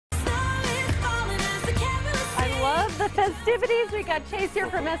Festivities, we got Chase here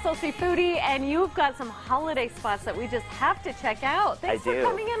from SLC Foodie, and you've got some holiday spots that we just have to check out. Thanks for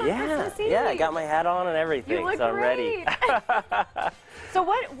coming in on Christmas Eve. Yeah, I got my hat on and everything, you look so I'm great. ready. So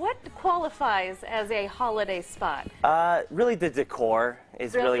what qualifies as a holiday spot? Really the decor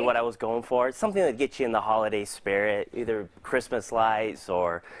is really what I was going for. It's something that gets you in the holiday spirit, either Christmas lights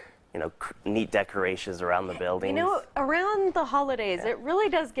or neat decorations around the buildings. You know, around the holidays, it really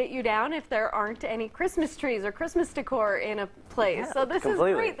does get you down if there aren't any Christmas trees or Christmas decor in a place. Yeah, so this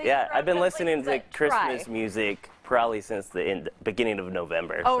completely. is great. Yeah, I've been listening to Christmas music probably since the beginning of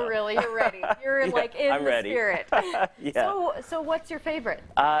November. Oh, so. Really? You're ready. You're like in I'm the ready. spirit. Yeah. So what's your favorite?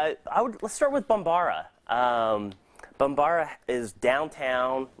 Let's start with Bambara. Bambara is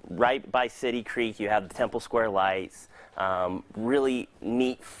downtown, right by City Creek. You have the Temple Square lights. Really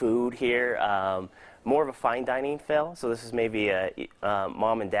neat food here. More of a fine dining feel. So this is maybe a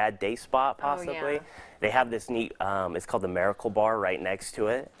mom and dad day spot, possibly. Oh, yeah. They have this neat, it's called the Miracle Bar right next to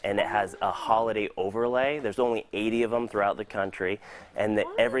it, and it has a holiday overlay. There's only 80 of them throughout the country, and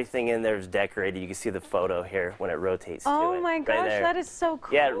everything in there is decorated. You can see the photo here when it rotates to it. Oh my gosh, right that is so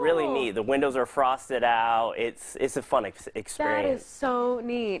cool. Yeah, really neat. The windows are frosted out. It's a fun experience. That is so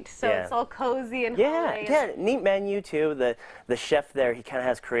neat. So it's all cozy and holiday. Yeah, neat menu too. The chef there, he kind of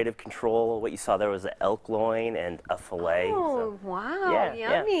has creative control. What you saw there was an elk loin and a filet. Oh, so. wow,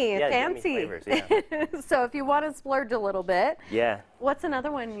 yummy, fancy. Yummy flavors, yeah. So if you want to splurge a little bit, what's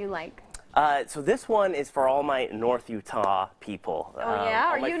another one you like? So this one is for all my North Utah people. Oh yeah,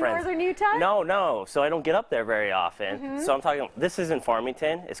 are you Northern Utah? No. So I don't get up there very often. So I'm talking. This is in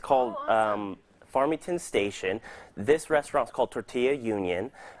Farmington. It's called Farmington Station. This restaurant's called Tortilla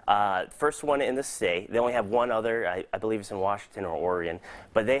Union. First one in the state. They only have one other. I believe it's in Washington or Oregon.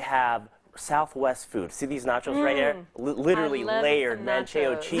 But they have Southwest food. See these nachos right here? Literally layered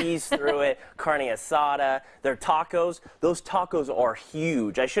manchego cheese through it, carne asada. Their tacos, those tacos are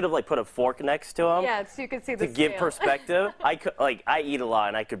huge. I should have put a fork next to them. Yeah, so you could see the to give perspective. I eat a lot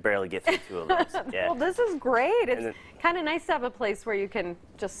and I could barely get through 2 of those. Yeah. Well, this is great. It's kind of nice to have a place where you can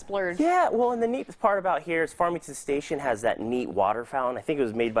just splurge. Yeah, well, and the neat part about here is Farmington Station has that neat water fountain. I think it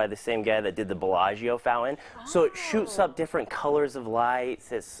was made by the same guy that did the Bellagio fountain. So it shoots up different colors of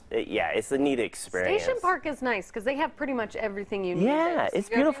lights. It's a neat experience. Station Park is nice because they have pretty much everything you need. Yeah, it's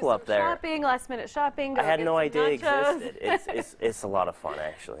beautiful up there. Shopping, last minute shopping. I had no idea it existed. It's a lot of fun,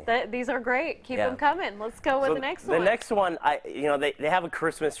 actually. These are great. Keep them coming. Let's go with the next one. The next one, they have a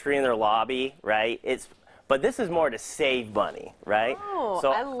Christmas tree in their lobby, right? But this is more to save money, right? Oh,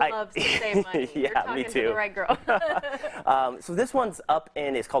 so I love to save money. You're talking me too. to the right girl. So this one's up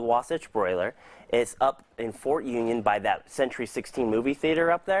it's called Wasatch Broiler. It's up in Fort Union by that Century 16 movie theater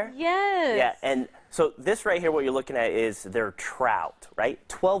up there. Yes. Yeah, and so this right here, what you're looking at is their trout, right?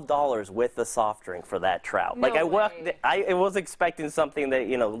 $12 with the soft drink for that trout. No way. I was expecting something that,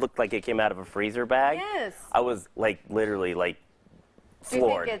 looked like it came out of a freezer bag. Yes. I was literally floored.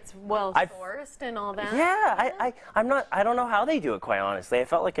 Do you think it's well sourced and all that? Yeah, I don't know how they do it, quite honestly. I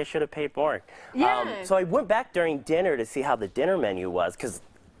felt like I should have paid more. Yeah. So I went back during dinner to see how the dinner menu was, because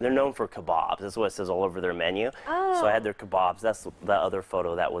they're known for kebabs. That's what it says all over their menu. Oh. So I had their kebabs. That's the other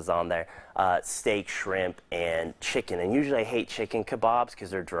photo that was on there. Steak, shrimp, and chicken. And usually I hate chicken kebabs because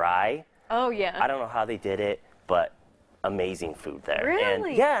they're dry. Oh, yeah. I don't know how they did it, but amazing food there.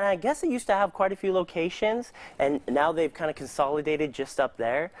 Really? And I guess they used to have quite a few locations, and now they've kind of consolidated just up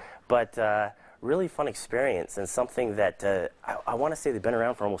there. But really fun experience, and something that I want to say they've been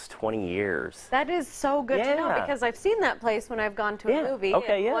around for almost 20 years. That is so good to know, because I've seen that place when I've gone to a movie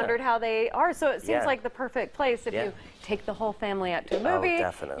and wondered how they are. So it seems like the perfect place if you take the whole family out to a movie. Oh,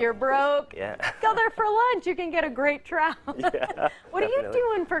 definitely. You're broke. Go there for lunch. You can get a great trout. What are you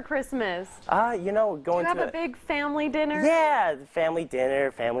doing for Christmas? Going Do you have to a big family dinner? Yeah, family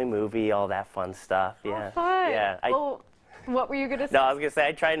dinner, family movie, all that fun stuff. Yeah. Oh, fun. Yeah. Well, what were you going to say? No, I was going to say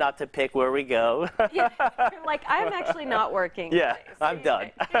I try not to pick where we go. I'm actually not working. Yeah, today, so I'm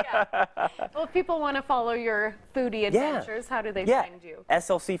done. Well, if people want to follow your foodie adventures, how do they find you?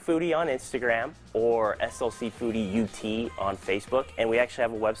 SLC Foodie on Instagram or SLC Foodie UT on Facebook. And we actually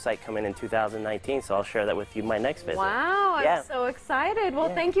have a website coming in 2019, so I'll share that with you in my next visit. Wow, I'm so excited.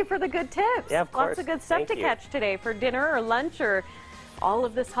 Well, thank you for the good tips. Yeah, of course. Lots of good stuff to catch today for dinner or lunch or all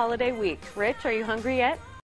of this holiday week. Rich, are you hungry yet?